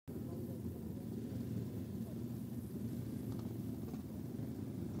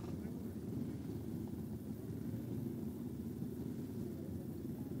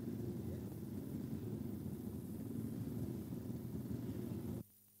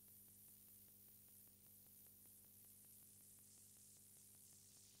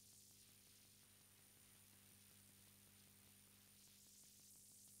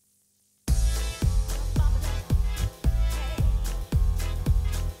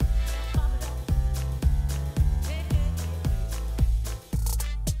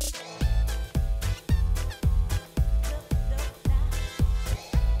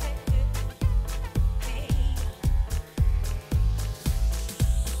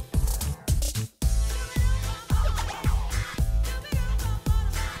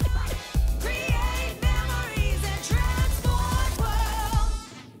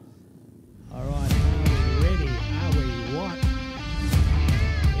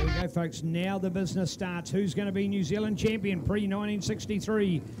folks. Now the business starts. Who's going to be New Zealand champion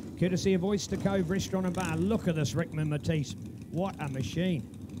pre-1963? Courtesy of Oyster Cove Restaurant and Bar. Look at this Rickman Matisse. What a machine.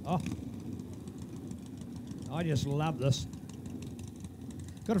 Oh, I just love this.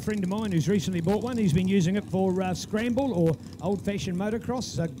 Got a friend of mine who's recently bought one. He's been using it for scramble or old-fashioned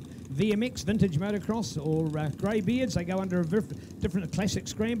motocross, VMX, vintage motocross, or greybeards. They go under different classic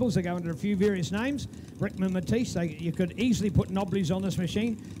scrambles. They go under a few various names. Rickman Matisse. You could easily put knobblies on this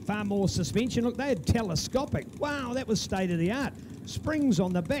machine. Far more suspension. Look, they had telescopic. Wow, that was state-of-the-art. Springs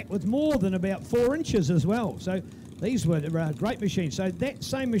on the back with more than about 4 inches as well. So these were great machines. So that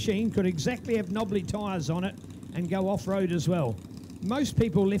same machine could exactly have knobbly tyres on it and go off-road as well. Most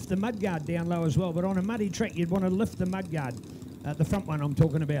people left the mudguard down low as well, but on a muddy track you'd want to lift the mudguard. The front one I'm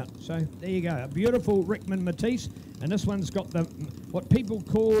talking about. So there you go, a beautiful Rickman Matisse, and this one's got what people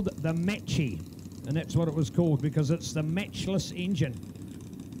called the Matchy, and that's what it was called because it's the matchless engine.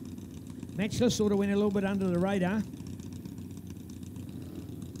 Matchless sort of went a little bit under the radar.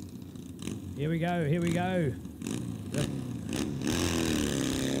 Here we go, here we go.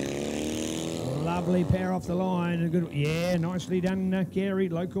 Lovely power off the line. Good, yeah, nicely done, Gary,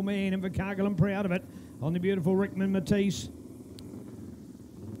 local man in Invercargill, and proud of it on the beautiful Rickman Matisse.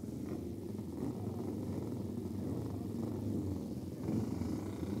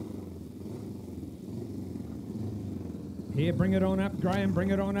 Here, bring it on up, Graham, bring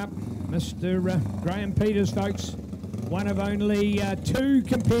it on up. Mr. Graham Peters, folks. One of only 2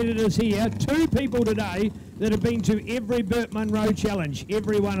 competitors here, 2 people today that have been to every BurtMunro challenge,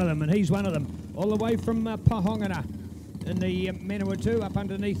 every one of them, and he's one of them. All the way from Pahongana in the Manawatu, up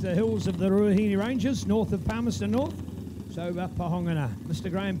underneath the hills of the Ruahine Ranges, north of Palmerston North. So Pahongana, Mr.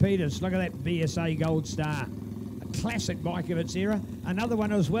 Graham Peters, look at that BSA Gold Star. A classic bike of its era. Another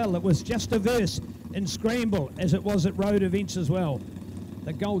one as well that was just a verse in scramble as it was at road events as well.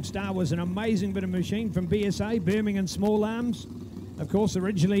 The Gold Star was an amazing bit of machine from BSA, Birmingham Small Arms. Of course,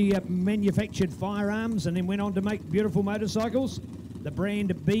 originally manufactured firearms and then went on to make beautiful motorcycles. The brand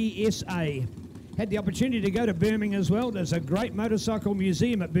BSA. Had the opportunity to go to Birmingham as well. There's a great motorcycle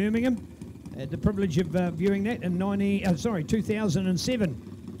museum at Birmingham. Had the privilege of viewing that in 2007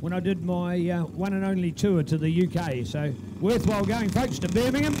 when I did my one and only tour to the UK. So worthwhile going, folks, to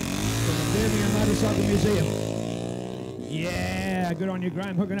Birmingham, to the Birmingham Motorcycle Museum. Yeah, good on you,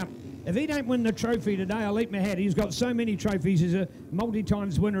 Graham, hooking up. If he don't win the trophy today, I'll eat my hat. He's got so many trophies. He's a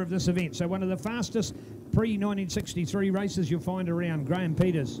multi-times winner of this event. So one of the fastest pre-1963 races you'll find around, Graham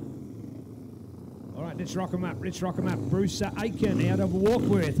Peters. All right, let's rock him up. Let's rock him up. Bruce Aiken out of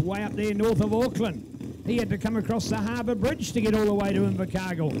Warkworth, way up there north of Auckland. He had to come across the Harbour Bridge to get all the way to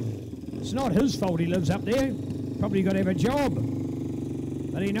Invercargill. It's not his fault he lives up there. Probably got to have a job.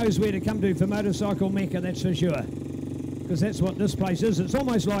 But he knows where to come to for Motorcycle Mecca, that's for sure. Because that's what this place is. It's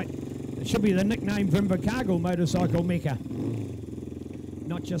almost like it should be the nickname for Invercargill, Motorcycle Mecca.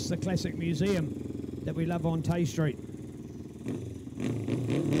 Not just the classic museum that we love on Tay Street.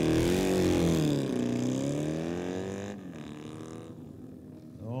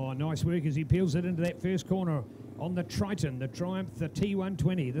 Oh, nice work as he peels it into that first corner on the Triton, the Triumph, the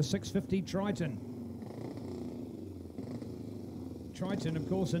T120, the 650 Triton. Triton, of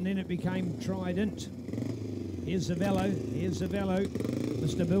course, and then it became Trident. Here's the Velo,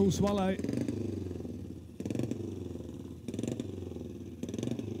 Mr. Bill Swallow.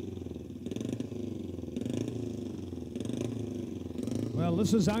 Well,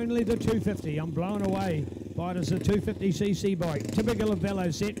 this is only the 250. I'm blown away by it as a 250cc bike. Typical of Velo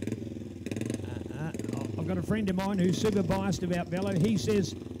set. I've got a friend of mine who's super biased about Velo. He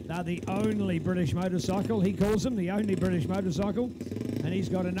says they're the only British motorcycle. He calls them the only British motorcycle. And he's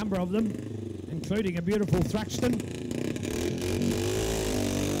got a number of them, including a beautiful Thruxton.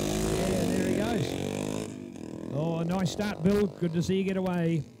 Yeah, there he goes. Oh, a nice start, Bill. Good to see you get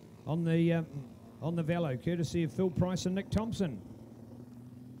away on the Velo, courtesy of Phil Price and Nick Thompson.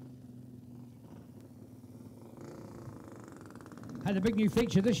 Hey, the big new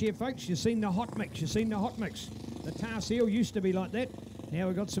feature this year, folks, you've seen the hot mix. The tar seal used to be like that. Now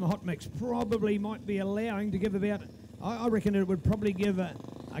we've got some hot mix. Probably might be allowing to give about, I reckon it would probably give a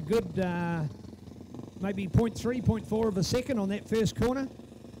good maybe 0.3, 0.4 of a second on that first corner.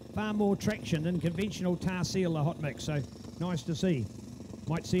 Far more traction than conventional tar seal, the hot mix. So nice to see.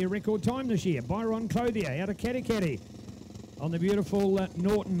 Might see a record time this year. Byron Clothier out of Katikati on the beautiful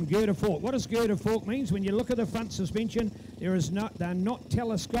Norton girder fork. What does girder fork means? When you look at the front suspension, they're not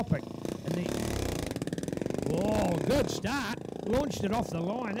telescopic. And oh, good start. Launched it off the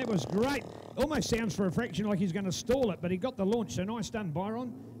line. That was great. Almost sounds for a fraction like he's going to stall it, but he got the launch. So nice done,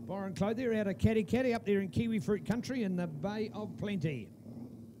 Byron. Byron Clothier out of Katikati up there in Kiwi Fruit Country in the Bay of Plenty.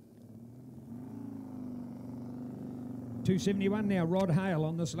 271 now, Rod Hale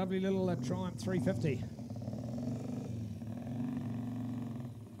on this lovely little Triumph 350.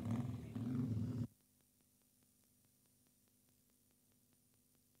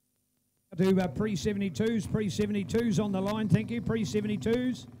 To pre-72s on the line, thank you,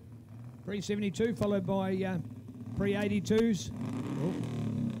 pre-72s. Pre-72 followed by pre-82s.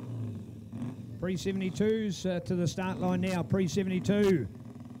 Pre-72s to the start line now, pre-72.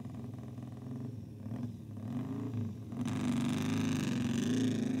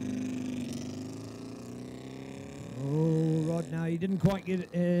 Oh, Rod, no, he didn't quite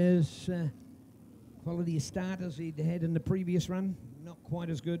get as quality a start as he'd had in the previous run. Not quite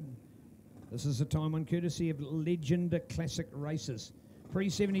as good. This is a time on courtesy of Legend Classic Races.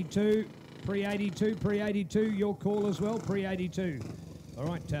 Pre-72, pre-82, pre-82, your call as well, pre-82. All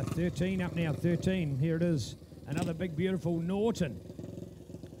right, 13 up now, 13. Here it is, another big, beautiful Norton.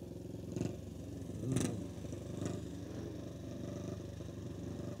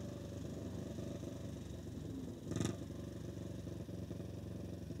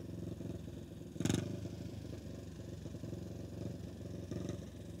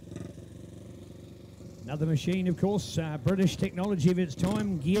 Another machine, of course, British technology of its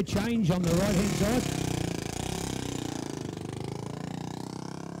time, gear change on the right-hand side.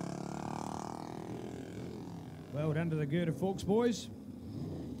 Well done to the Girder Forks boys.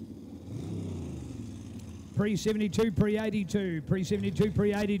 Pre-72, pre-82, pre-72,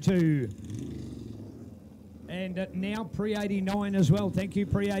 pre-82. And now pre-89 as well. Thank you,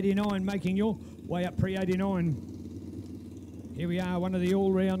 pre-89, making your way up pre-89. Here we are, one of the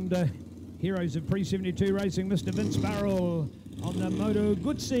all-round heroes of pre-72 racing, Mr. Vince Burrell on the Moto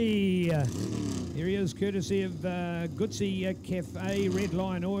Guzzi. Here he is, courtesy of Guzzi Cafe, Red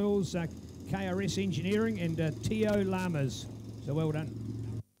Lion Oils, KRS Engineering, and Tio Lamas. So well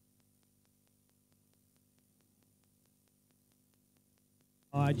done.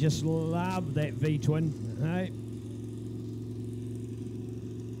 I just love that V-twin. Hey.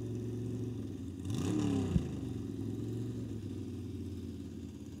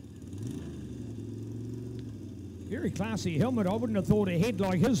 Very classy helmet. I wouldn't have thought a head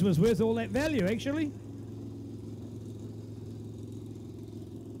like his was worth all that value, actually.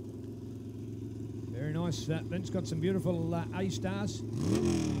 Very nice. Vince got some beautiful A-stars.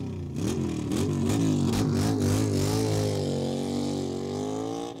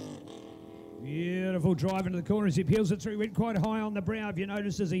 Beautiful drive into the corner as he peels it through. Went quite high on the brow, if you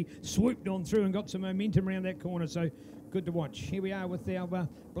notice, as he swooped on through and got some momentum around that corner. So good to watch. Here we are with our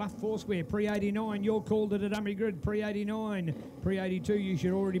Bluff Foursquare, pre-89. You're called at a dummy grid, pre-89. Pre-82, you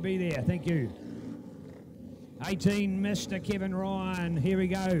should already be there. Thank you. 18, Mr. Kevin Ryan. Here we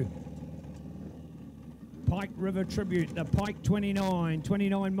go. Pike River Tribute, the Pike 29.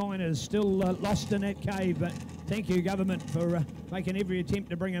 29 miners still lost in that cave, but thank you, government, for making every attempt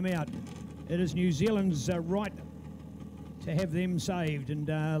to bring them out. It is New Zealand's right to have them saved, and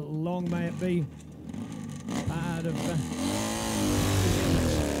long may it be part of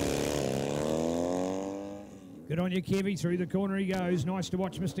good on you, Kevy. Through the corner he goes. Nice to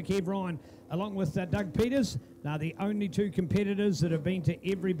watch Mr. Kev Ryan, along with Doug Peters. They're the only two competitors that have been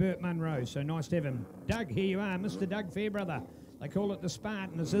to every Burt Munro, so nice to have him. Doug, here you are, Mr. Doug Fairbrother. They call it the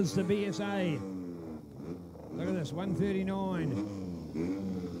Spartan. This is the BSA. Look at this,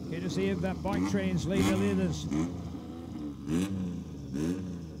 139. Courtesy of Bike Trans, Leader Leathers.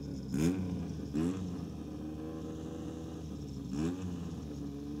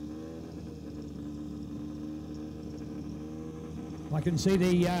 I can see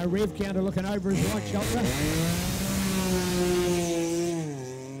the rev counter looking over his right shoulder.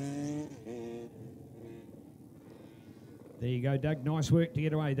 There you go, Doug. Nice work to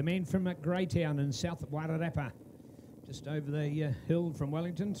get away. The man from Greytown in South Wairarapa. Just over the hill from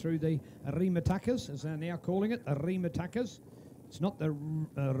Wellington through the Rimatakas, as they're now calling it, the Rimatakas. It's not the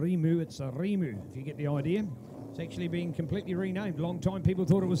Rimu, it's the Rimu, if you get the idea. It's actually been completely renamed. Long time people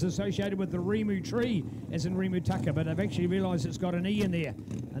thought it was associated with the Rimu tree, as in Rimutaka, but they've actually realised it's got an E in there,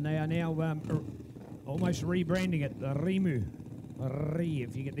 and they are now almost rebranding it, the Rimu. Ri,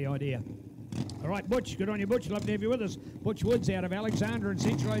 if you get the idea. All right, Butch, good on you, Butch. Love to have you with us. Butch Woods out of Alexandra and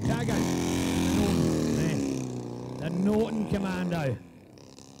Central Otago. The Norton Commando,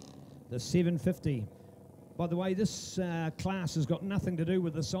 the 750. By the way, this class has got nothing to do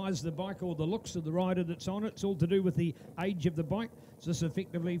with the size of the bike or the looks of the rider that's on it. It's all to do with the age of the bike. So this is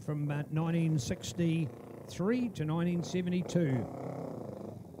effectively from 1963 to 1972.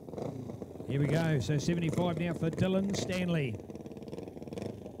 Here we go. So 75 now for Dylan Stanley.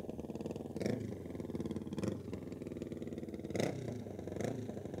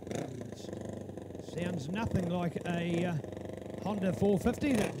 Sounds nothing like a Honda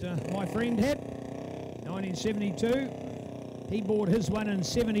 450 that my friend had, 1972. He bought his one in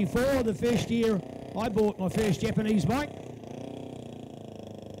 74, the first year I bought my first Japanese bike.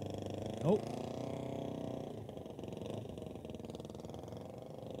 Oh.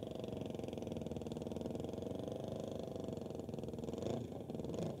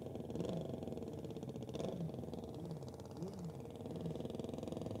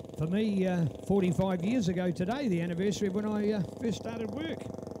 For me, 45 years ago today, the anniversary of when I first started work.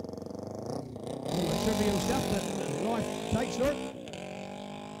 All the trivial stuff that life takes for it.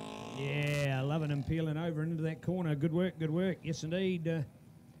 Yeah, loving and peeling over into that corner. Good work, good work. Yes, indeed.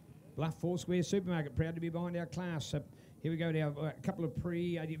 Bluff Foursquare Supermarket, proud to be behind our class. Here we go now, a couple of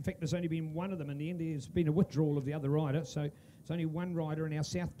in fact, there's only been one of them in the end. There's been a withdrawal of the other rider, so it's only one rider in our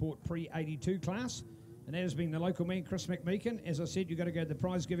Southport pre-82 class. And that has been the local man, Chris McMeekin. As I said, you've got to go to the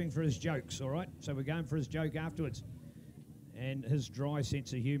prize giving for his jokes, all right? So we're going for his joke afterwards. And his dry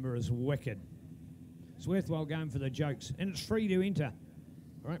sense of humour is wicked. It's worthwhile going for the jokes. And it's free to enter.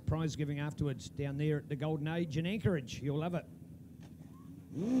 All right, prize giving afterwards down there at the Golden Age in Anchorage. You'll love it.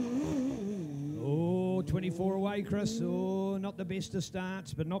 Oh, 24 away, Chris. Oh, not the best of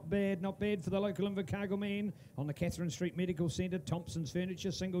starts, but not bad for the local Invercargill man on the Catherine Street Medical Centre, Thompson's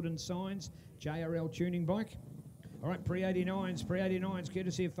Furniture, Singleton Signs, JRL Tuning Bike. All right, pre-89s,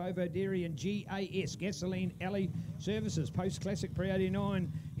 courtesy of Fovo Dairy and GAS, Gasoline Alley Services. Post-classic pre-89,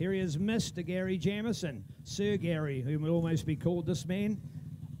 here he is, Mr. Gary Jamieson, Sir Gary, who will almost be called this man.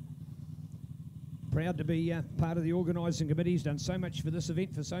 Proud to be part of the organising committee. He's done so much for this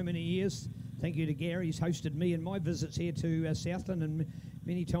event for so many years. Thank you to Gary. He's hosted me and my visits here to Southland and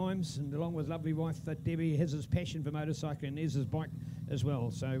many times, and along with lovely wife Debbie, has his passion for motorcycling, and there's his bike as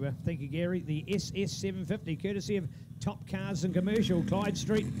well. So thank you, Gary. The SS750, courtesy of Top Cars and Commercial, Clyde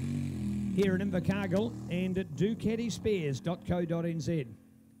Street here in Invercargill, and at DucatiSpares.co.nz.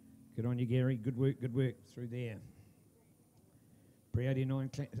 Good on you, Gary. Good work through there.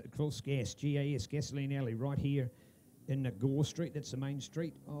 Pre-89 Cross Gas, GAS, Gasoline Alley, right here in Gore Street. That's the main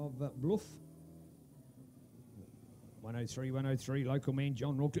street of Bluff. 103, local man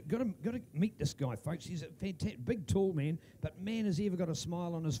John Rourke. Got to meet this guy, folks. He's a fantastic, big, tall man, but man, has he ever got a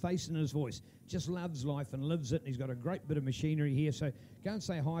smile on his face and his voice. Just loves life and lives it, and he's got a great bit of machinery here. So go and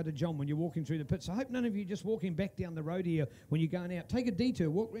say hi to John when you're walking through the pits. I hope none of you just walking back down the road here when you're going out. Take a detour,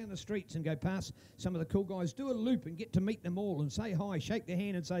 walk around the streets and go past some of the cool guys. Do a loop and get to meet them all and say hi, shake their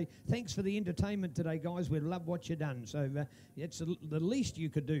hand and say, thanks for the entertainment today, guys. We love what you've done. So it's the least you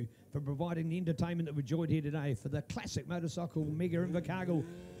could do for providing the entertainment that we enjoyed here today for the classic motorcycle mega Invercargill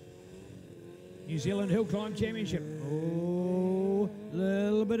New Zealand Hill Climb Championship. Oh,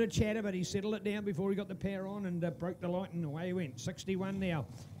 little bit of chatter, but he settled it down before he got the power on and broke the light, and away he went. 61 now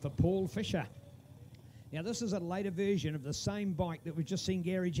for Paul Fisher. Now, this is a later version of the same bike that we've just seen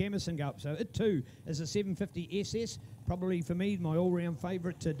Gary Jamieson go up. So it too is a 750 SS. Probably for me, my all-round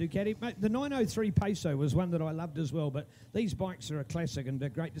favourite Ducati. The 903 Peso was one that I loved as well, but these bikes are a classic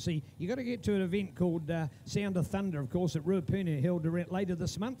and great to see. You've got to get to an event called Sound of Thunder, of course, at Ruapuna, held later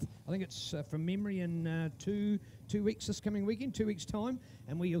this month. I think it's from memory in 2 weeks this coming weekend, 2 weeks' time.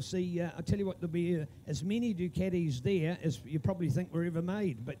 And we'll see, I'll tell you what, there'll be as many Ducatis there as you probably think were ever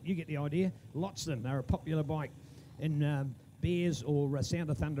made, but you get the idea. Lots of them. They're a popular bike in Bears or Sound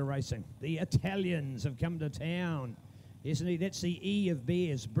of Thunder racing. The Italians have come to town. Yes, indeed, that's the E of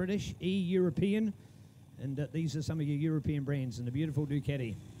Bears, British, E European, and these are some of your European brands and the beautiful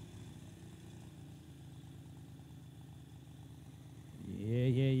Ducati.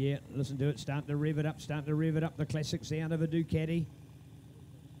 Yeah. Listen to it, starting to rev it up, the classic sound of a Ducati.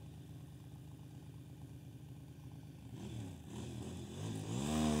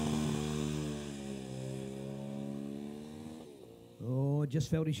 Oh,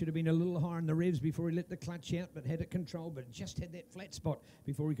 just felt he should have been a little higher in the revs before he let the clutch out, but had it controlled, but just had that flat spot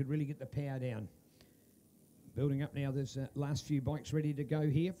before he could really get the power down. Building up now, there's last few bikes ready to go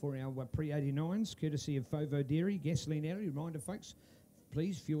here for our pre-89s, courtesy of Fovo Dairy, Gasoline Alley. Reminder, folks,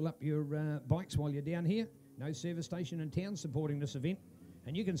 please fuel up your bikes while you're down here. No service station in town supporting this event.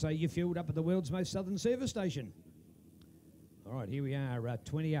 And you can say you fueled up at the world's most southern service station. All right, here we are,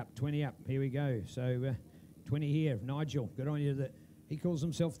 20 up. Here we go. So 20 here, Nigel, good on you. He calls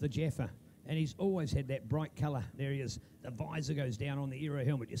himself the Jaffa, and he's always had that bright colour. There he is. The visor goes down on the aero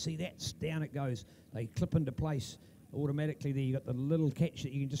helmet. You see that? Down it goes. They clip into place automatically there. You've got the little catch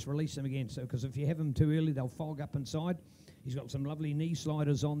that you can just release them again. So, because if you have them too early, they'll fog up inside. He's got some lovely knee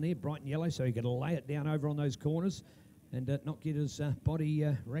sliders on there, bright and yellow, so he can lay it down over on those corners and not get his body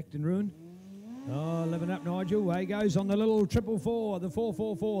wrecked and ruined. Oh, living up, Nigel. Away goes on the little 444, the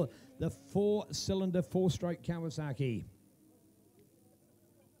 444, the four-cylinder, four-stroke Kawasaki.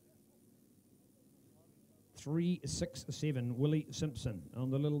 367, Willie Simpson on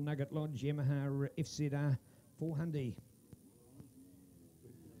the little Nugget Lodge Yamaha FZR 400.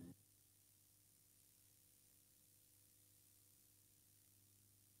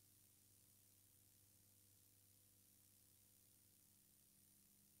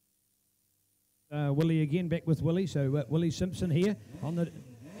 Willie again, back with Willie. So Willie Simpson here on the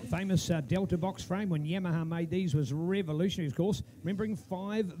famous Delta box frame. When Yamaha made these was revolutionary, of course. Remembering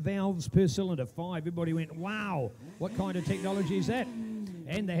 5 valves per cylinder, 5. Everybody went, wow, what kind of technology is that?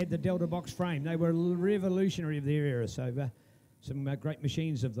 And they had the Delta box frame. They were revolutionary of their era. So some great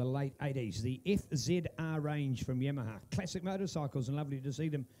machines of the late 80s. The FZR range from Yamaha. Classic motorcycles, and lovely to see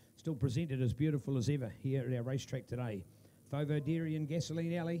them still presented as beautiful as ever here at our racetrack today. Fovo Dairy and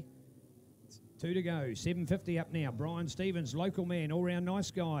Gasoline Alley. 2 to go, 750 up now. Brian Stevens, local man, all-round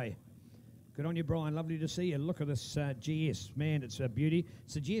nice guy. Good on you, Brian. Lovely to see you. Look at this GS. Man, it's a beauty.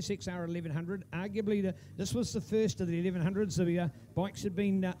 It's the GSXR 1100. Arguably, this was the first of the 1100s. The bikes had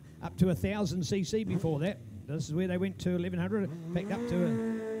been up to 1,000cc before that. This is where they went to 1100. Back up to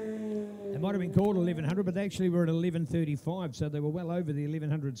it might have been called 1100, but they actually were at 1135, so they were well over the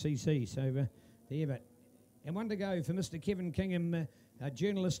 1100cc. So there you have it. And one to go for Mr. Kevin Kingham,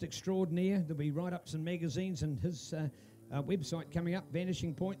 journalist extraordinaire. There'll be write-ups in magazines, and his website coming up,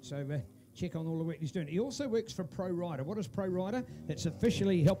 Vanishing Point. So check on all the work he's doing. He also works for Pro Rider. What is Pro Rider? It's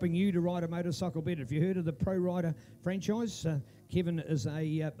officially helping you to ride a motorcycle better. If you heard of the Pro Rider franchise, Kevin is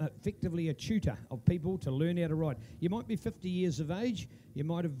effectively a tutor of people to learn how to ride. You might be 50 years of age. You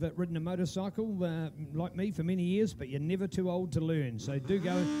might have ridden a motorcycle like me for many years, but you're never too old to learn. So do go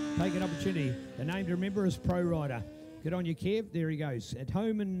and take an opportunity. The name to remember is Pro Rider. Good on you, Kev. There he goes. At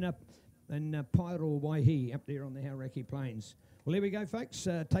home in Pairo Waihi, up there on the Hauraki Plains. Well, there we go, folks.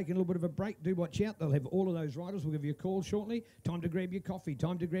 Taking a little bit of a break. Do watch out. They'll have all of those riders. We'll give you a call shortly. Time to grab your coffee.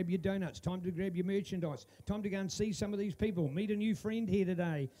 Time to grab your donuts. Time to grab your merchandise. Time to go and see some of these people. Meet a new friend here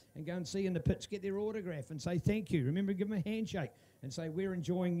today and go and see in the pits. Get their autograph and say thank you. Remember, give them a handshake and say we're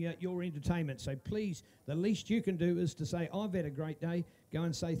enjoying your entertainment. So please, the least you can do is to say, I've had a great day. Go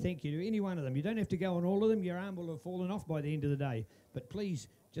and say thank you to any one of them. You don't have to go on all of them. Your arm will have fallen off by the end of the day. But please,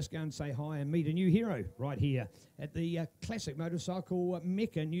 just go and say hi and meet a new hero right here at the classic motorcycle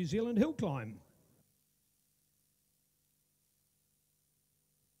Mecca, New Zealand Hill Climb.